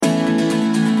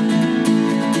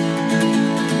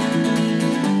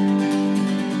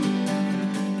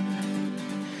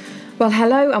Well,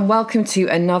 hello and welcome to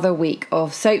another week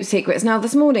of Soap Secrets. Now,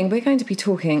 this morning we're going to be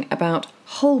talking about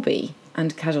Holby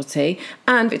and Casualty,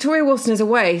 and Victoria Wilson is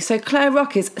away, so Claire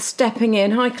Ruck is stepping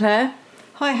in. Hi, Claire.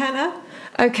 Hi, Hannah.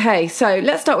 Okay, so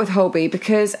let's start with Holby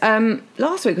because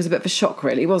last week was a bit of a shock,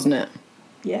 really, wasn't it?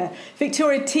 Yeah,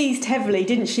 Victoria teased heavily,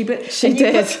 didn't she? But she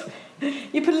did.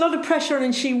 You put a lot of pressure on,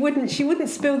 and she wouldn't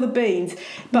spill the beans.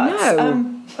 But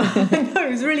no, I know, it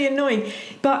was really annoying.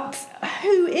 But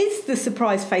who is the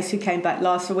surprise face who came back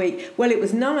last week? Well, it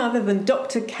was none other than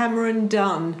Dr. Cameron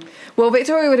Dunn. Well,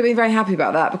 Victoria would have been very happy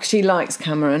about that because she likes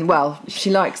Cameron. Well,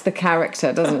 she likes the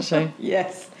character, doesn't she?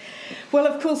 Yes. Well,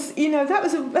 of course, you know, that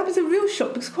was a real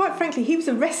shock because, quite frankly, he was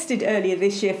arrested earlier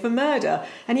this year for murder,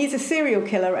 and he's a serial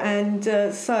killer,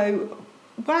 and so.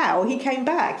 Wow, he came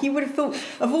back. You would have thought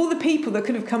of all the people that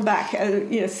could have come back,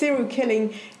 serial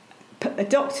killing a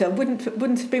doctor wouldn't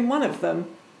have been one of them.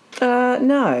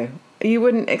 No, you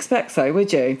wouldn't expect so,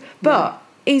 would you? But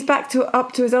he's up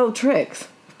to his old tricks.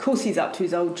 Of course, he's up to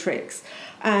his old tricks,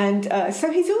 and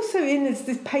so he's also in as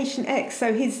this patient X.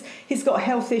 So he's got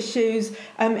health issues,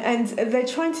 and they're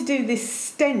trying to do this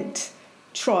stent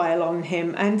trial on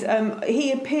him, and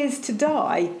he appears to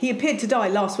die. He appeared to die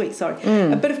last week,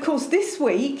 but of course this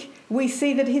week we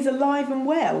see that he's alive and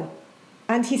well,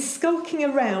 and he's skulking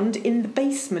around in the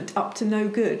basement up to no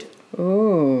good.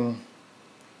 Oh,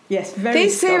 yes, very.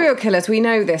 These serial killers, we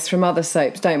know this from other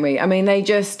soaps, don't we? I mean, they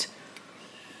don't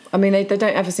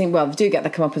ever seem, well, they do get the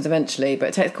comeuppance eventually, but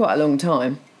it takes quite a long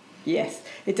time. Yes,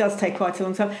 it does take quite a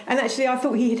long time. And actually, I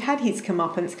thought he had his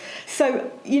comeuppance. So,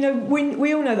 you know,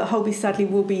 we all know that Holby sadly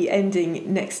will be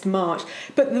ending next March.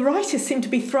 But the writers seem to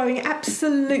be throwing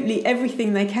absolutely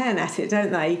everything they can at it,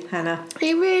 don't they, Hannah?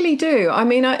 They really do. I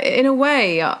mean, in a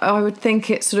way, I would think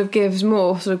it sort of gives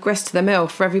more sort of grist to the mill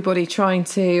for everybody trying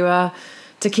to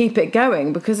keep it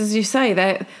going. Because, as you say,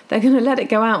 they're going to let it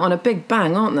go out on a big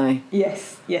bang, aren't they?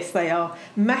 Yes, they are.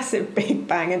 Massive big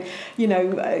bang. And, you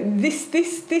know,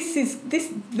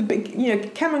 the big, you know,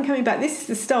 Cameron coming back, this is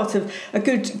the start of a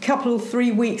good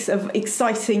 3 weeks of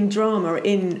exciting drama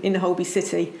in Holby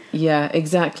City. Yeah,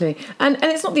 exactly. And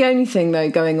it's not the only thing, though,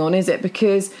 going on, is it?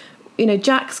 Because, you know,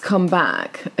 Jack's come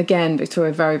back. Again,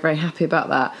 Victoria very, very happy about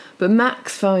that. But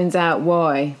Max finds out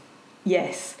why.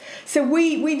 Yes. So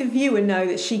we the viewer know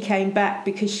that she came back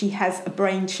because she has a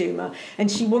brain tumour, and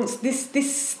she wants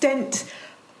this stent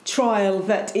trial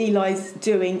that Eli's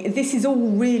doing. This is all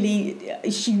really,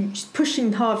 she's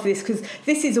pushing hard for this because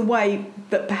this is a way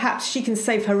that perhaps she can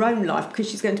save her own life, because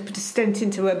she's going to put a stent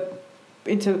into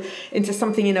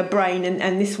something in her brain,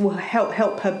 and this will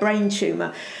help her brain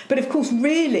tumour. But of course,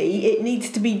 really, it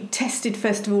needs to be tested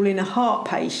first of all in a heart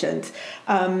patient.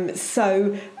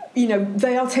 So, you know,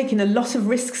 they are taking a lot of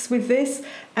risks with this,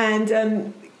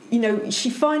 and you know, she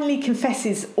finally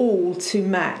confesses all to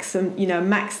Max, and you know,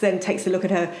 Max then takes a look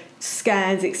at her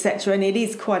scans, etc., and it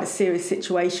is quite a serious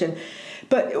situation.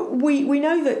 But we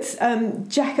know that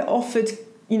Jack offered,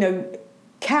 you know,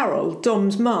 Carol,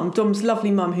 Dom's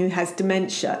lovely mum who has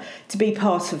dementia, to be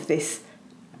part of this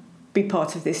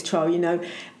trial, you know,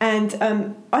 and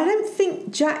I don't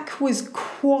think Jack was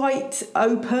quite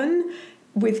open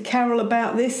with Carol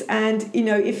about this, and you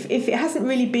know, if it hasn't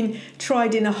really been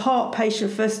tried in a heart patient,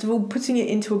 first of all, putting it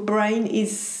into a brain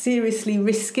is seriously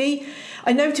risky.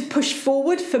 I know to push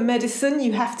forward for medicine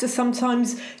you have to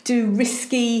sometimes do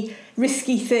risky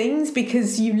things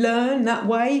because you learn that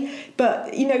way,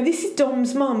 but you know, this is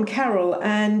Dom's mum, Carol,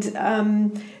 and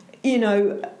you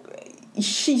know,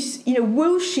 she's, you know,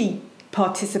 will she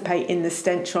participate in the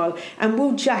stent trial, and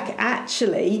will Jack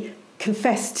actually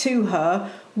confess to her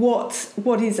what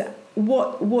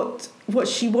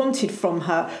she wanted from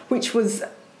her, which was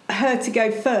her to go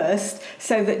first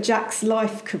so that Jack's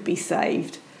life could be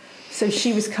saved. So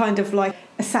she was kind of like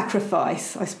a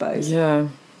sacrifice, I suppose. Yeah.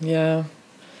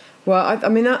 Well, I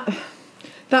mean,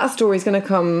 that story's going to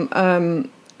come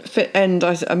end,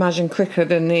 I imagine, quicker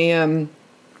than the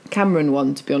Cameron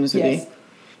one, to be honest with you.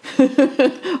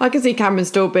 I can see Cameron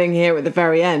still being here at the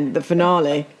very end, the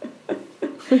finale.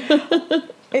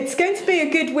 It's going to be a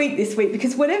good week this week,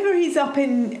 because whatever he's up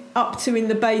to in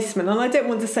the basement, and I don't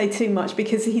want to say too much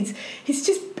because he's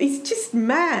just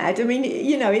mad. I mean,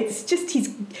 you know, it's just seems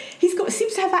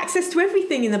to have access to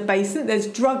everything in the basement. There's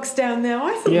drugs down there.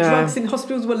 I thought drugs in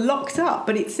hospitals were locked up,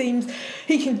 but it seems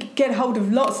he can get hold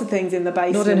of lots of things in the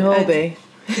basement. Not in Holby.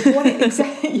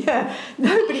 Exactly, yeah.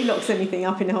 Nobody locks anything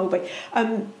up in Holby.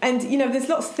 And, you know, there's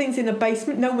lots of things in the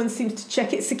basement. No one seems to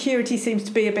check it. Security seems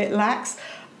to be a bit lax.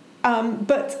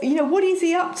 But, you know, what is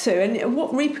he up to, and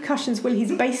what repercussions will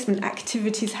his basement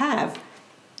activities have?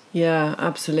 Yeah,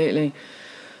 absolutely.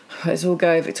 It's all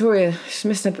go. Victoria, she's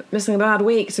missing a bad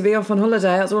week to be off on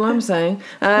holiday, that's all I'm saying.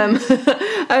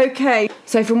 Okay,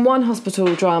 so from one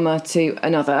hospital drama to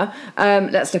another,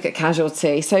 let's look at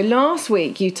Casualty. So last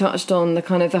week you touched on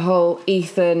the whole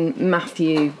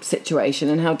Ethan-Matthew situation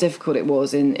and how difficult it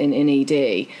was in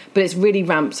ED, but it's really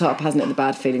ramped up, hasn't it, the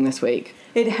bad feeling this week?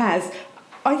 It has.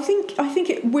 I think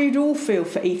we'd all feel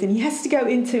for Ethan. He has to go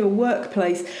into a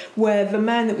workplace where the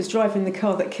man that was driving the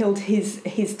car that killed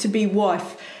his to-be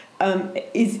wife he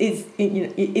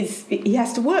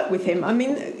has to work with him. I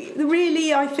mean,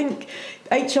 really, I think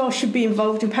HR should be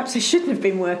involved, and perhaps they shouldn't have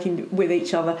been working with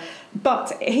each other.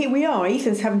 But here we are.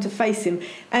 Ethan's having to face him,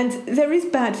 and there is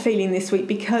bad feeling this week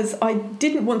because I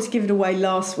didn't want to give it away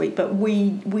last week, but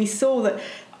we saw that.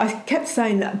 I kept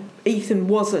saying that Ethan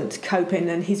wasn't coping,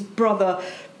 and his brother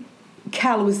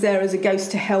Cal was there as a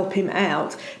ghost to help him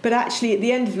out. But actually, at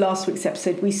the end of last week's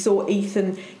episode, we saw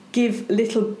Ethan give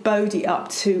little Bodhi up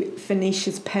to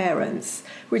Phoenicia's parents,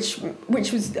 which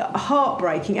was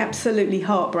heartbreaking, absolutely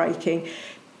heartbreaking.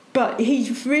 But he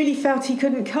really felt he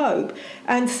couldn't cope.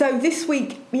 And so this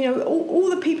week, all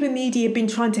the people in the ED have been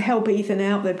trying to help Ethan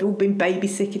out. They've all been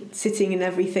babysitting and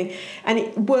everything.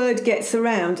 And word gets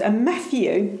around. And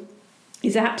Matthew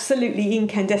is absolutely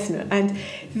incandescent. And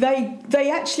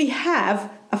they actually have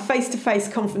a face-to-face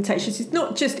confrontation. So it's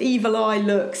not just evil eye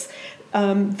looks.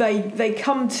 They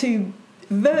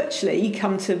virtually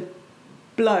come to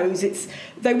blows.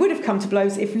 They would have come to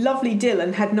blows if lovely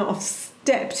Dylan had not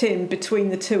stepped in between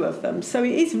the two of them. So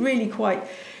it is really quite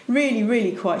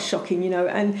shocking,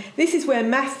 and this is where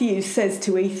Matthew says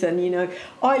to Ethan,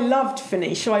 I loved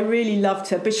Phoenicia, I really loved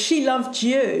her, but she loved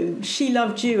you,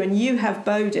 and you have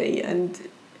Bodhi, and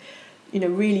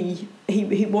really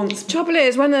he wants... Trouble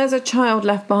is, when there's a child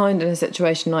left behind in a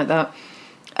situation like that,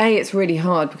 it's really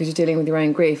hard because you're dealing with your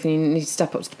own grief and you need to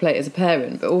step up to the plate as a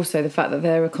parent, but also the fact that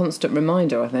they're a constant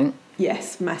reminder, I think.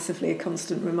 Yes, massively a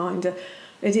constant reminder.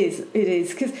 It is,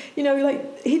 because,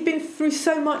 he'd been through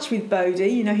so much with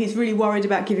Bodhi. He's really worried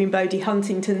about giving Bodhi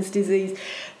Huntington's disease.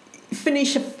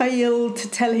 Phoenicia failed to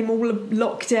tell him all of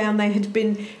lockdown. They had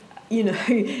been,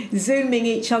 Zooming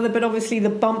each other, but obviously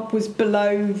the bump was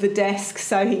below the desk,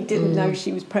 so he didn't know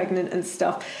she was pregnant and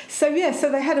stuff. So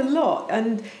they had a lot.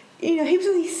 And,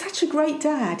 he's such a great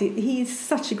dad. He is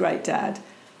such a great dad.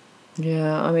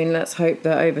 Yeah, I mean, let's hope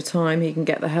that over time he can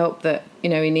get the help that, he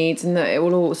needs, and that it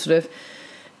will all sort of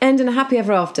end in a happy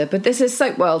ever after. But this is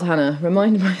Soap World, Hannah.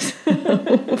 Remind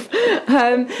myself.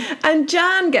 And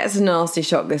Jan gets a nasty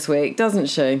shock this week, doesn't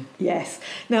she? Yes.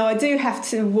 Now, I do have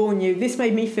to warn you, this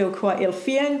made me feel quite ill.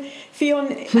 Fionn,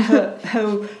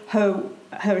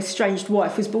 her estranged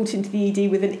wife, was brought into the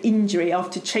ED with an injury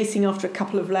after chasing after a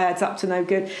couple of lads up to no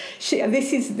good.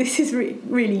 This is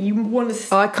really, you want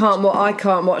to... I can't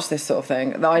watch this sort of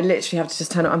thing. I literally have to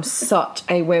just turn it. I'm such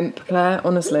a wimp, Claire,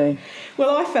 honestly.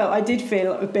 Well, I did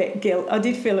feel a bit guilt. I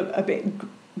did feel a bit,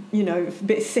 a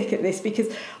bit sick at this because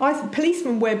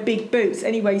policemen wear big boots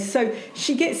anyway. So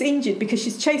she gets injured because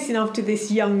she's chasing after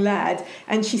this young lad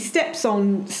and she steps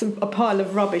on a pile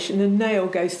of rubbish and a nail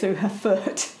goes through her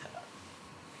foot.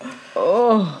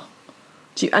 Oh,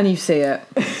 and you see it.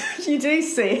 You do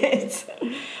see it.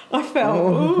 I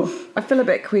felt. I feel a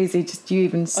bit queasy just you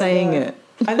even saying it.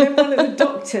 And then one of the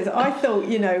doctors, I thought,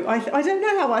 I don't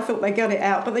know how I thought they got it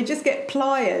out, but they just get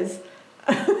pliers.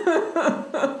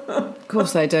 Of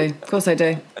course they do.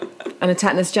 And a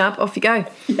tetanus jab, off you go.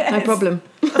 Yes. No problem.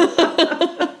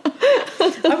 I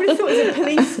would have thought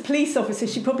as a police officer,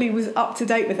 she probably was up to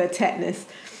date with her tetanus.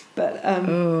 But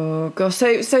oh gosh,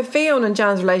 so Fionn and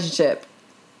Jan's relationship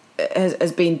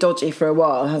has been dodgy for a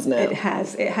while, hasn't it? It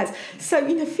has. So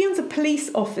Fionn's a police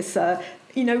officer.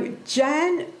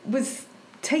 Jan was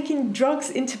taking drugs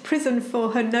into prison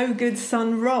for her no good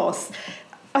son Ross.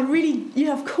 I really,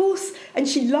 of course, and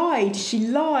she lied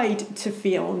to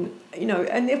Fionn,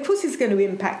 and of course it's going to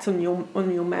impact on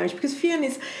your marriage because Fionn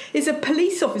is a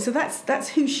police officer. That's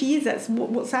who she is. That's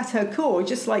what's at her core.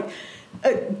 Just like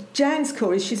Jan's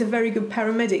core is she's a very good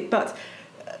paramedic, but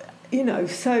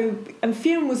and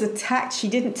Fionn was attacked. She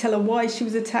didn't tell her why she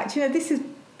was attacked.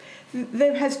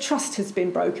 Trust has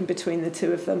been broken between the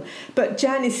two of them. But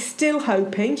Jan is still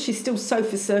hoping. She's still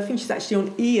sofa surfing. She's actually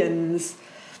on Ian's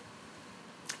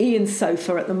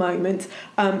sofa at the moment.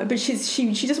 But she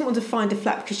doesn't want to find a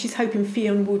flat because she's hoping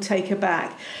Fionn will take her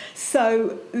back.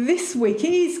 So this week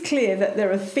it is clear that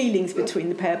there are feelings between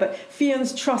the pair. But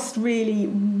Fionn's trust we're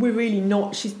really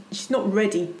not. She's not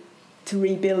ready to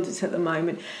rebuild it at the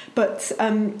moment, but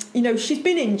she's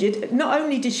been injured. Not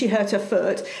only did she hurt her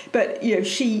foot, but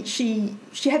she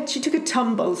took a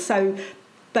tumble, so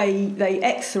they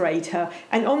x-rayed her,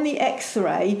 and on the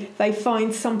x-ray they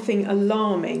find something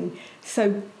alarming.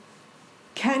 So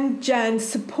can Jan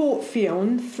support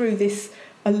Fionn through this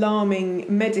alarming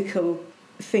medical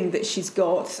thing that she's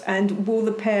got, and will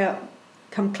the pair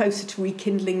come closer to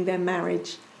rekindling their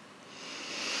marriage?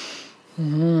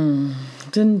 Dun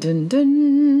dun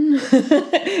dun.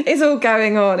 It's all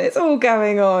going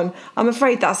on. I'm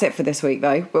afraid that's it for this week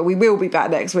though, but we will be back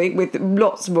next week with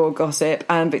lots more gossip,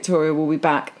 and Victoria will be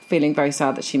back feeling very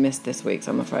sad that she missed this week,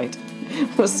 so I'm afraid.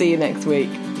 We'll see you next week.